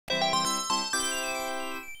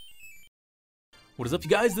What is up,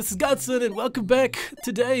 you guys? This is Godson, and welcome back.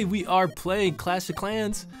 Today we are playing Clash of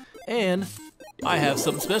Clans, and I have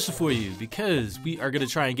something special for you because we are going to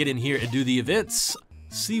try and get in here and do the events.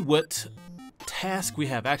 See what task we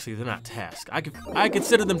have. Actually, they're not tasks. I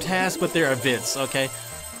consider them tasks, but they're events, okay?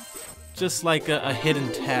 Just like a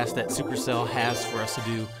hidden task that Supercell has for us to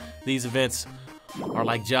do. These events are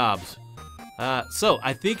like jobs. So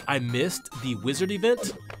I think I missed the wizard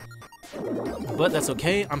event, but that's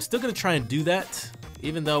okay. I'm still gonna try and do that,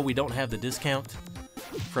 even though we don't have the discount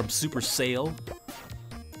from Supercell.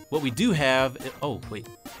 What we do have,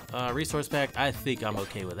 resource pack. I think I'm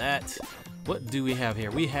okay with that. What do we have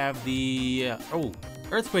here? We have the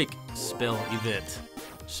earthquake spell event.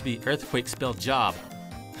 Should be earthquake spell job.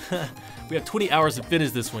 We have 20 hours to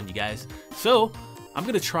finish this one, you guys. So I'm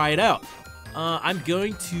gonna try it out. I'm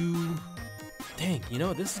going to. Dang, you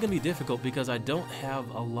know, this is gonna be difficult because I don't have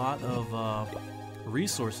a lot of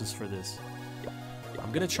resources for this.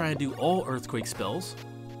 I'm gonna try and do all earthquake spells.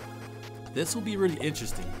 This will be really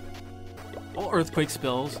interesting. All earthquake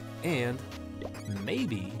spells, and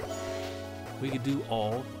maybe we could do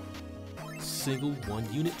all single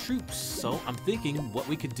 1-unit troops. So I'm thinking what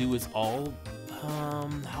we could do is all,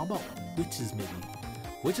 how about witches maybe?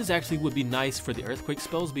 Witches actually would be nice for the earthquake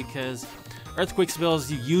spells because earthquake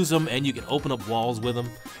spells, you use them and you can open up walls with them.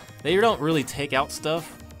 They don't really take out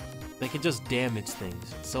stuff. They can just damage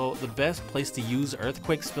things. So the best place to use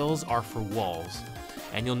earthquake spells are for walls.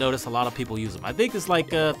 And you'll notice a lot of people use them. I think it's like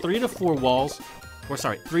 3 to 4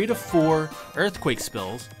 earthquake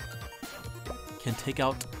spells can take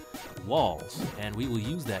out walls. And we will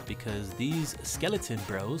use that because these skeleton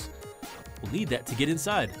bros will need that to get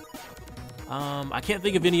inside. I can't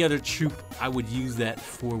think of any other troop I would use that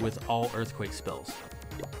for with all earthquake spells.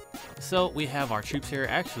 So we have our troops here.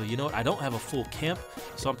 Actually, you know what? I don't have a full camp,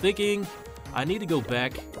 so I'm thinking I need to go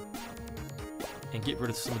back and get rid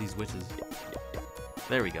of some of these witches.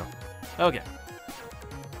 There we go. Okay.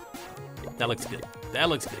 That looks good. That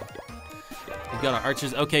looks good. We've got our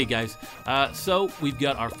archers. Okay, guys. So we've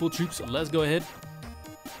got our full troops. Let's go ahead.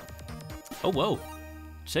 Oh, whoa.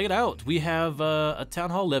 Check it out. We have a Town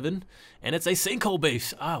Hall 11, and it's a sinkhole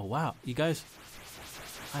base. Oh, wow. You guys,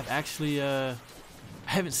 I've actually, I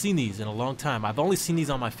haven't seen these in a long time. I've only seen these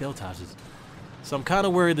on my failtages. So I'm kind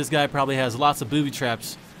of worried this guy probably has lots of booby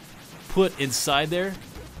traps put inside there,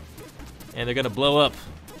 and they're going to blow up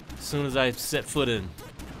as soon as I set foot in.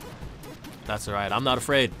 That's all right. I'm not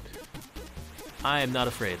afraid. I am not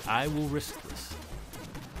afraid. I will risk this.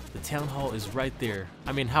 The Town Hall is right there.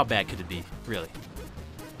 I mean, how bad could it be, really?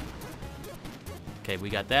 Okay,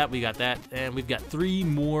 we got that, and we've got 3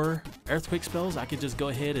 more earthquake spells. I could just go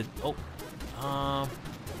ahead and,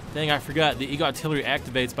 dang, I forgot. The Eagle Artillery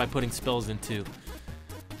activates by putting spells in too.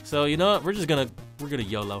 So, you know what, we're gonna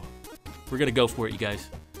YOLO. We're gonna go for it, you guys.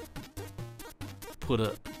 Put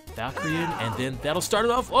a Valkyrie in, and then that'll start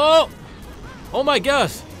it off. Oh! Oh my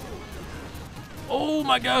gosh! Oh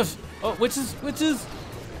my gosh! Oh, witches!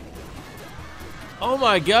 Oh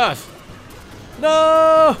my gosh!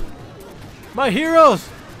 No! My heroes!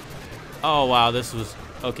 Oh wow, this was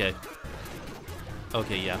okay.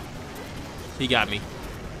 Okay, yeah. He got me.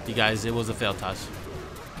 You guys, it was a failtage.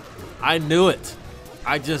 I knew it.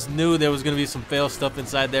 I just knew there was gonna be some fail stuff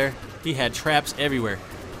inside there. He had traps everywhere.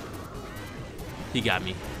 He got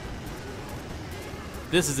me.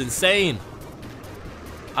 This is insane.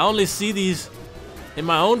 I only see these in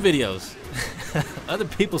my own videos. Other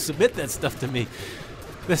people submit that stuff to me.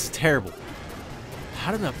 This is terrible.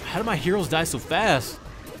 How did my heroes die so fast?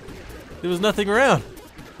 There was nothing around.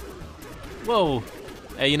 Whoa.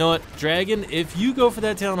 Hey, you know what? Dragon, if you go for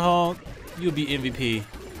that Town Hall, you'll be MVP.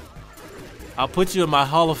 I'll put you in my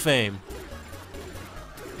Hall of Fame.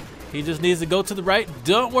 He just needs to go to the right.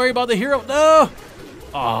 Don't worry about the hero. No!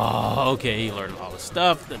 Oh, okay. He learned all the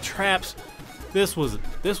stuff. The traps. This was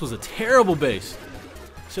a terrible base.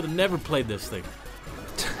 Should have never played this thing.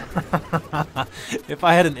 If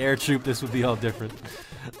I had an air troop, this would be all different.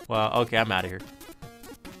 Wow, okay, I'm out of here.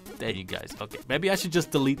 There you guys. Okay, maybe I should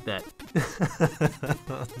just delete that.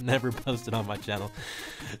 Never post it on my channel.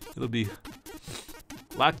 It'll be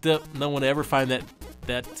locked up. No one will ever find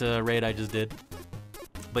that raid I just did.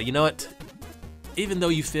 But you know what? Even though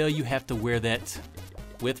you fail, you have to wear that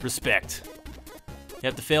with respect. You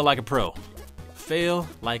have to fail like a pro. Fail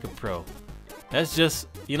like a pro. That's just,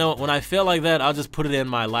 you know, when I fail like that, I'll just put it in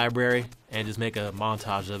my library and just make a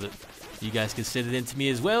montage of it. You guys can send it in to me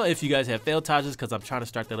as well if you guys have failtages, because I'm trying to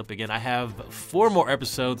start that up again. I have 4 more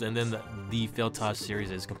episodes, and then the failtage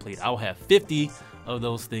series is complete. I'll have 50 of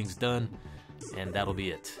those things done, and that'll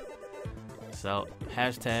be it. So,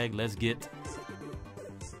 hashtag let's get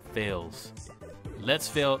fails. Let's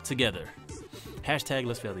fail together. Hashtag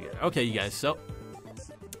let's fail together. Okay, you guys, so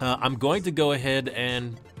I'm going to go ahead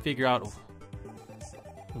and figure out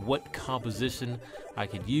what composition I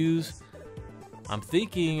could use. I'm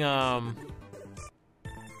thinking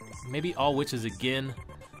maybe all witches again.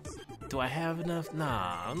 Do I have enough?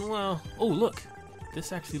 Nah, well, oh look,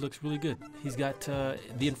 this actually looks really good. He's got the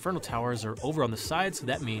infernal towers are over on the side, so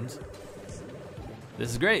that means this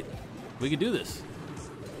is great. We can do this.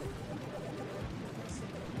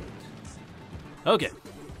 Okay.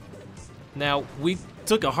 Now, we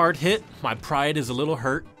took a hard hit. My pride is a little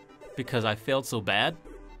hurt because I failed so bad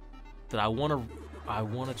that I want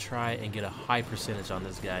to try and get a high percentage on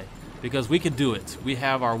this guy because we can do it. We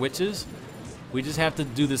have our witches. We just have to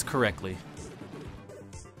do this correctly.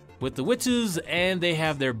 With the witches, and they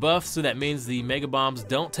have their buffs, so that means the mega bombs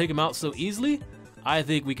don't take them out so easily. I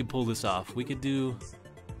think we can pull this off. We could do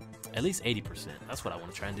at least 80%. That's what I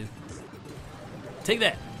want to try and do. Take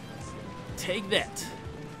that. Take that.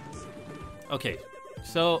 Okay,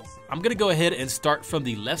 so I'm gonna go ahead and start from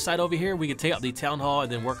the left side over here. We can take out the town hall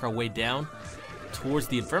and then work our way down towards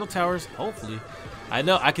the infernal towers, hopefully. I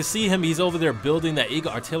know, I can see him, he's over there building that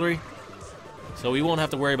eagle artillery, so we won't have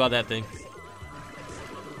to worry about that thing.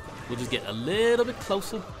 We'll just get a little bit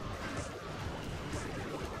closer.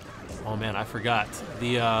 Oh man, I forgot.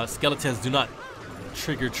 The skeletons do not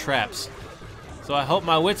trigger traps. So I hope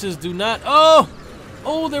my witches do not. Oh!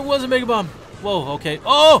 Oh, there was a mega bomb. Whoa, okay.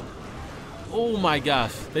 Oh! Oh my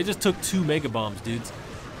gosh. They just took 2 mega bombs, dudes.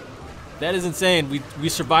 That is insane. We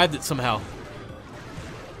survived it somehow.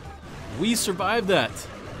 We survived that.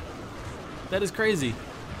 That is crazy.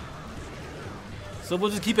 So we'll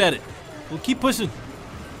just keep at it. We'll keep pushing.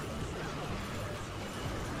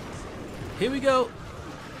 Here we go.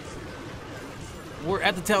 We're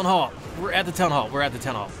at the town hall. We're at the town hall. We're at the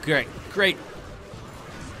town hall. Great, great.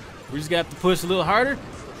 We just got to push a little harder.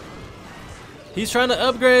 He's trying to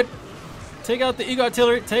upgrade. Take out the eagle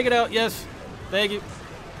artillery. Take it out. Yes. Thank you.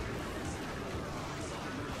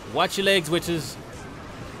 Watch your legs, witches.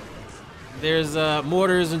 There's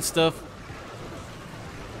mortars and stuff.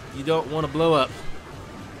 You don't want to blow up.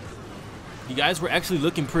 You guys were actually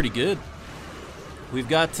looking pretty good. We've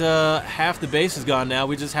got half the base is gone now.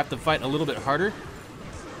 We just have to fight a little bit harder.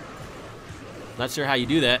 Not sure how you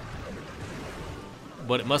do that,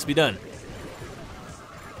 but it must be done.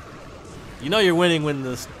 You know you're winning when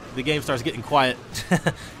the game starts getting quiet.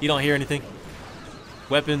 You don't hear anything.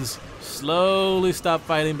 Weapons slowly stop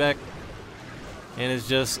fighting back, and it's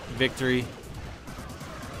just victory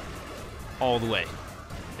all the way.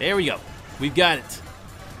 There we go. We've got it.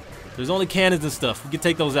 There's only cannons and stuff. We can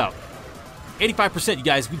take those out. 85%, you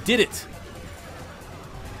guys. We did it.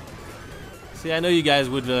 See, I know you guys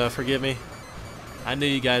would forgive me. I knew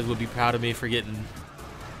you guys would be proud of me for getting...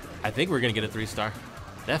 I think we're going to get a 3-star.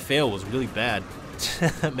 That fail was really bad.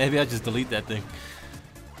 Maybe I'll just delete that thing.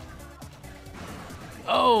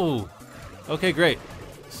 Oh! Okay, great.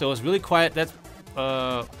 So it's really quiet. That's...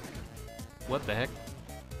 what the heck?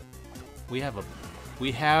 We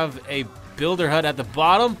have a builder hut at the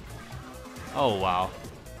bottom? Oh, wow.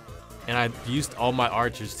 And I used all my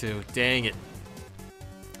archers too. Dang it.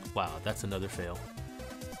 Wow, that's another fail.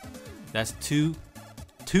 That's two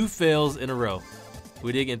fails in a row.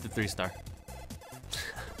 We did get the 3-star.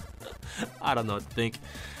 I don't know what to think.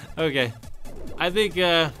 Okay. I think,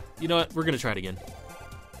 you know what? We're going to try it again.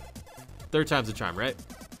 3rd time's the charm, right?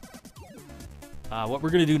 What we're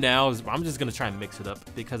going to do now is I'm just going to try and mix it up.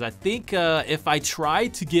 Because I think if I try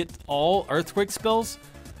to get all earthquake spells,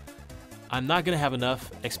 I'm not going to have enough,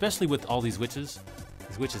 especially with all these witches.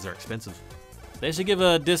 These witches are expensive. They should give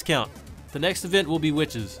a discount. The next event will be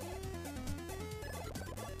witches.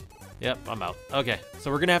 Yep, I'm out. Okay, so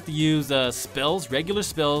we're going to have to use spells, regular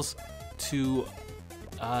spells, to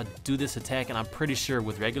do this attack. And I'm pretty sure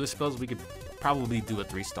with regular spells, we could probably do a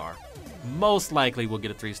 3-star. Most likely we'll get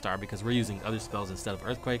a 3-star because we're using other spells instead of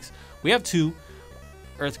earthquakes. We have 2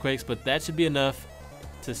 earthquakes, but that should be enough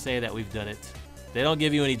to say that we've done it. They don't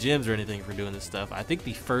give you any gems or anything for doing this stuff. I think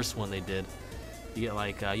the first one they did. You get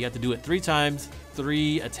like, you have to do it 3 times,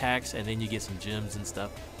 3 attacks, and then you get some gems and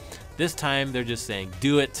stuff. This time they're just saying,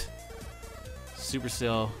 do it.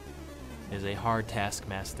 Supercell is a hard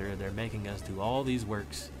taskmaster. They're making us do all these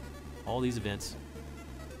works, all these events.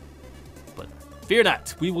 But fear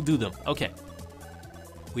not, we will do them. Okay.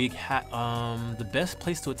 We the best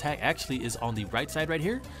place to attack actually is on the right side right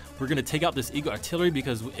here. We're going to take out this eagle artillery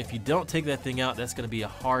because if you don't take that thing out, that's going to be a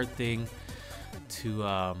hard thing to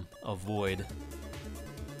avoid.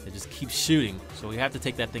 It just keeps shooting, so we have to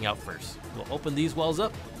take that thing out first. We'll open these walls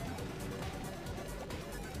up.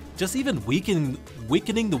 just even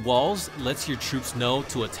weakening the walls lets your troops know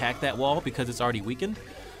to attack that wall because it's already weakened.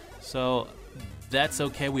 So that's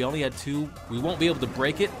okay. We only had 2. We won't be able to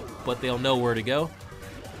break it, but they'll know where to go.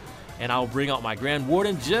 And I'll bring out my Grand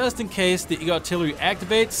Warden just in case the Eagle Artillery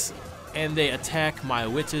activates and they attack my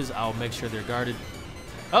witches. I'll make sure they're guarded.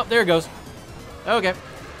 Oh, there it goes. Okay.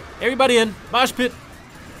 Everybody in. Mosh pit.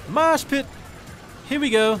 Mosh pit. Here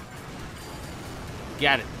we go.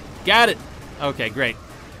 Got it. Got it. Okay, great.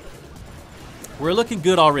 We're looking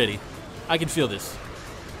good already. I can feel this.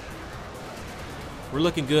 We're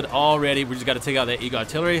looking good already. We just got to take out that Eagle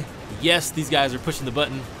Artillery. Yes, these guys are pushing the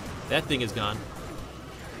button. That thing is gone.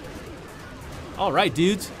 All right,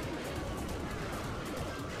 dudes.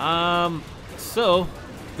 So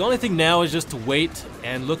the only thing now is just to wait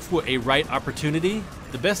and look for a right opportunity.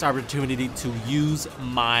 The best opportunity to use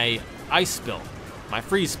my ice spill, my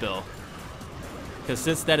freeze spill. Because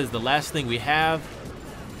since that is the last thing we have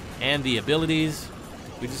and the abilities,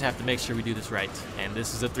 we just have to make sure we do this right. And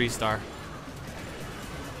this is a 3-star.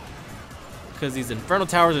 Because these Infernal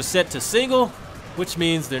Towers are set to single, which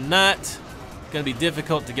means they're not going to be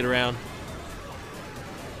difficult to get around.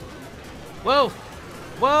 Whoa!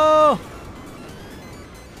 Whoa!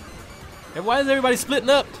 And why is everybody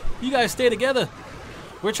splitting up? You guys stay together.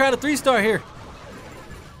 We're trying to 3-star here.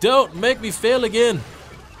 Don't make me fail again.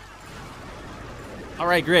 All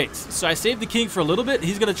right, great. So I saved the king for a little bit.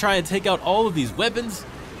 He's going to try and take out all of these weapons.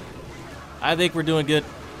 I think we're doing good.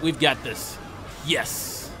 We've got this.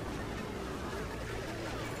 Yes.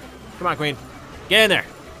 Come on, queen. Get in there.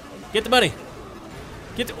 Get the money.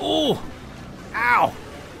 Get the... Ooh. Ow.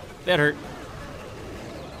 That hurt.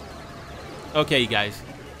 Okay, you guys.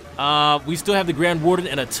 We still have the Grand Warden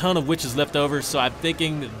and a ton of witches left over, so I'm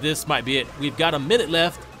thinking this might be it. We've got a minute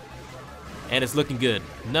left, and it's looking good.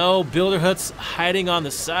 No builder huts hiding on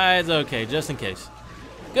the sides. Okay, just in case.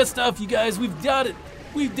 Good stuff, you guys. We've got it.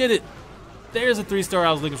 We did it. There's a 3-star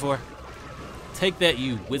I was looking for. Take that,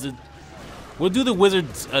 you wizard. We'll do the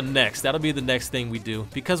wizards next. That'll be the next thing we do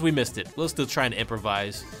because we missed it. We'll still try and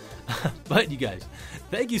improvise. But you guys,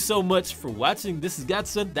 thank you so much for watching. This is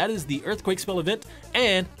Godson. That is the Earthquake spell event,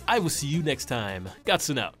 and I will see you next time.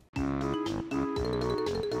 Godson out.